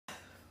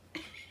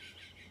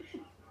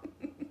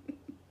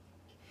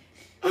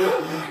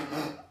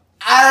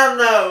I don't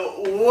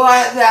know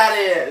what that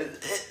is.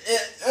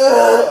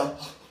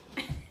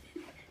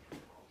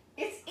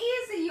 It's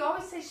Izzy. You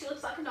always say she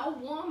looks like an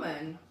old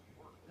woman.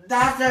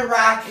 That's a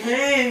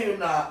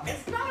raccoon.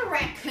 It's not a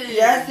raccoon.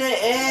 Yes,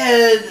 it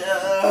is.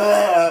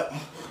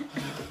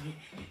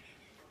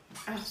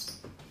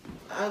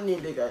 I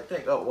need to go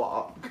take a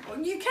walk. Well,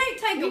 you can't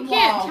take a walk.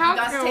 Can't You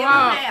gotta stay in the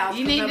house.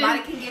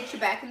 Nobody can get you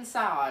back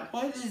inside.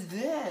 What is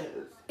this?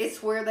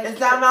 It's where they. Is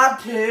that my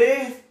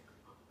tooth?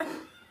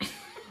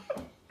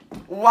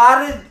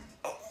 Why did?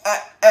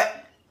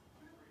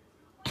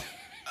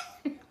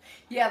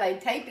 Yeah, they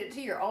taped it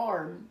to your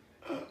arm.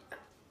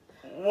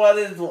 What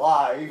is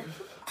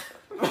life?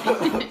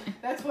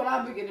 That's what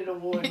I'm beginning to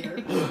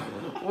wonder.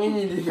 We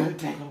need to go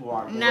take a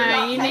walk.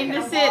 No, you need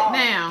to sit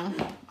down.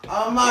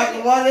 I'm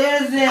like, what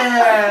is it?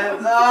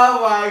 Oh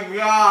my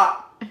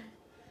god.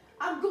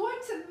 I'm going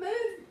to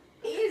move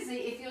Izzy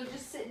if you'll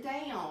just sit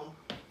down.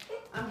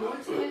 I'm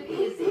going to move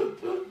Izzy.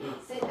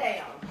 Sit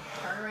down.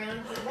 Turn around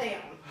and sit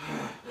down.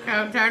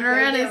 Go turn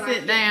around and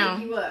sit down.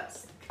 Pick you up.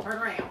 Turn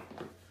around.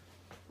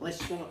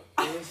 Let's go.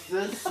 It's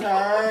the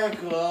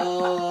circle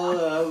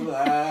of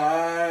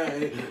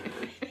life.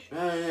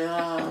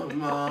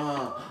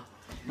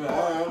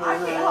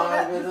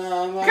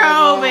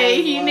 Colby,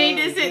 you need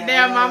to sit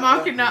down.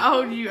 Mama cannot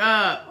hold you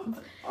up.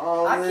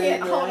 I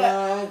can't hold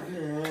up.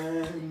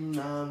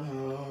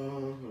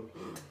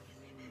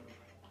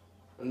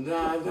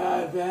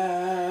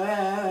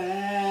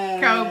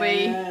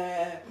 Colby,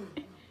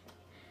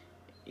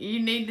 you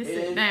need to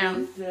sit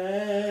down.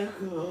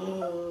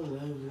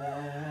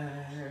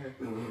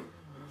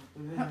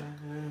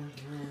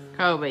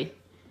 Colby,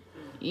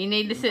 you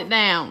need to sit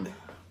down.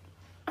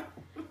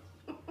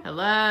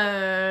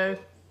 Hello?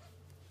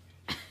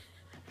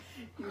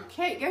 You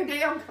can't go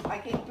down because I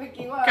can't pick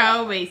you up.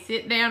 Colby,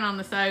 sit down on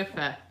the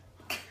sofa.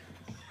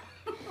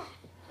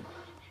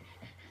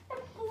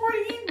 What are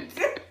you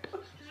doing?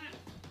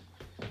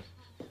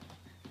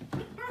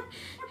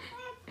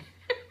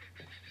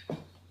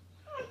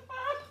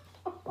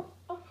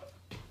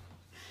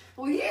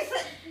 Well, you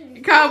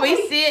sit. Colby,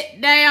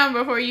 sit down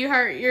before you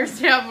hurt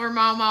yourself or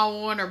Mama,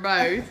 one or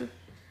both.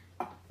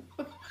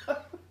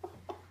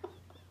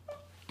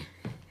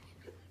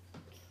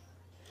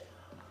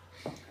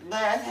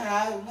 Let's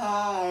have a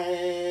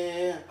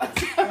party.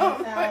 Let's have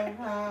a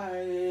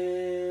party.